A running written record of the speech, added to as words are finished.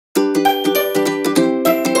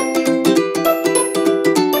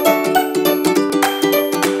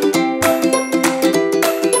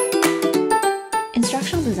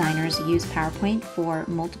for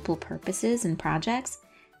multiple purposes and projects.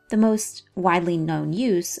 The most widely known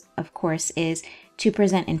use, of course, is to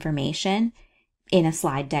present information in a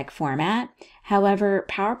slide deck format. However,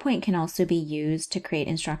 PowerPoint can also be used to create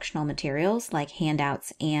instructional materials like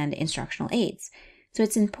handouts and instructional aids. So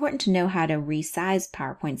it's important to know how to resize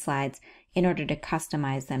PowerPoint slides in order to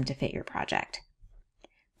customize them to fit your project.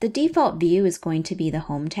 The default view is going to be the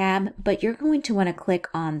Home tab, but you're going to want to click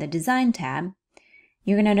on the Design tab.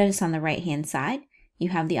 You're going to notice on the right-hand side, you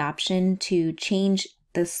have the option to change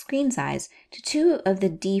the screen size to 2 of the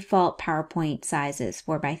default PowerPoint sizes,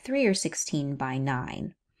 4:3 or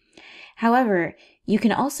 16:9. However, you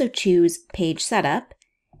can also choose Page Setup,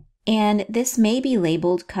 and this may be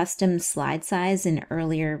labeled Custom Slide Size in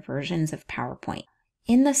earlier versions of PowerPoint.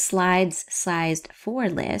 In the Slides Sized For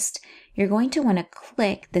list, you're going to want to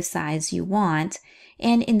click the size you want,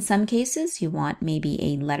 and in some cases you want maybe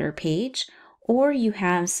a letter page, or you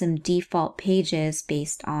have some default pages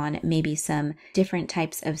based on maybe some different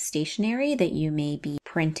types of stationery that you may be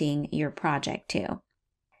printing your project to.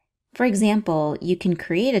 For example, you can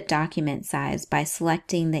create a document size by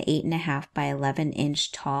selecting the 8.5 by 11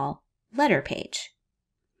 inch tall letter page.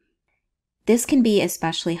 This can be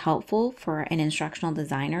especially helpful for an instructional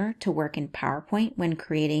designer to work in PowerPoint when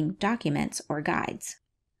creating documents or guides.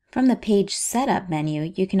 From the Page Setup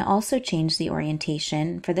menu, you can also change the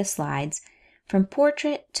orientation for the slides from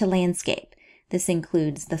portrait to landscape. This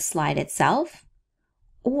includes the slide itself,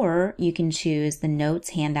 or you can choose the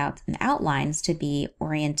notes, handouts, and outlines to be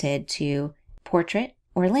oriented to portrait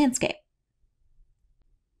or landscape.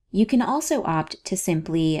 You can also opt to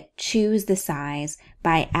simply choose the size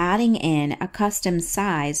by adding in a custom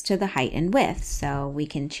size to the height and width. So we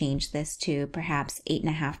can change this to perhaps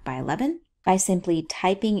 8.5 by 11 by simply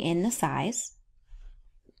typing in the size.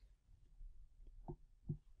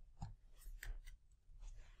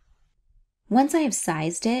 Once I have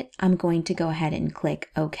sized it, I'm going to go ahead and click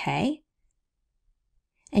OK.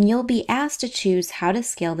 And you'll be asked to choose how to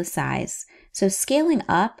scale the size. So scaling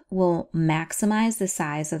up will maximize the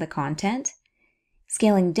size of the content.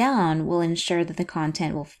 Scaling down will ensure that the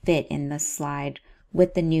content will fit in the slide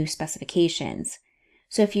with the new specifications.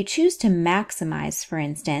 So if you choose to maximize, for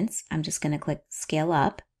instance, I'm just going to click Scale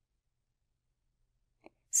Up.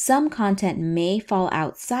 Some content may fall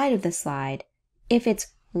outside of the slide if it's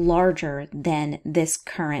larger than this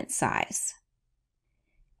current size.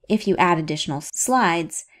 If you add additional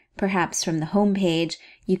slides, perhaps from the home page,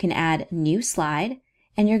 you can add new slide,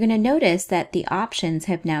 and you're going to notice that the options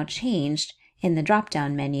have now changed in the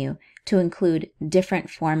drop-down menu to include different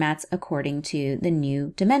formats according to the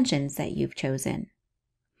new dimensions that you've chosen.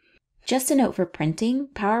 Just a note for printing,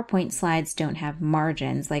 PowerPoint slides don't have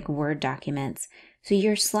margins like Word documents, so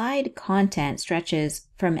your slide content stretches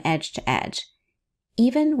from edge to edge,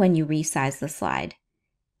 even when you resize the slide.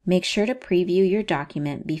 Make sure to preview your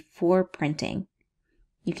document before printing.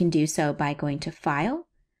 You can do so by going to File,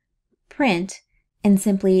 Print, and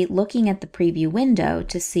simply looking at the preview window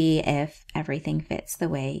to see if everything fits the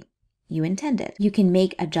way you intended. You can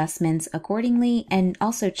make adjustments accordingly and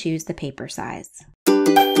also choose the paper size.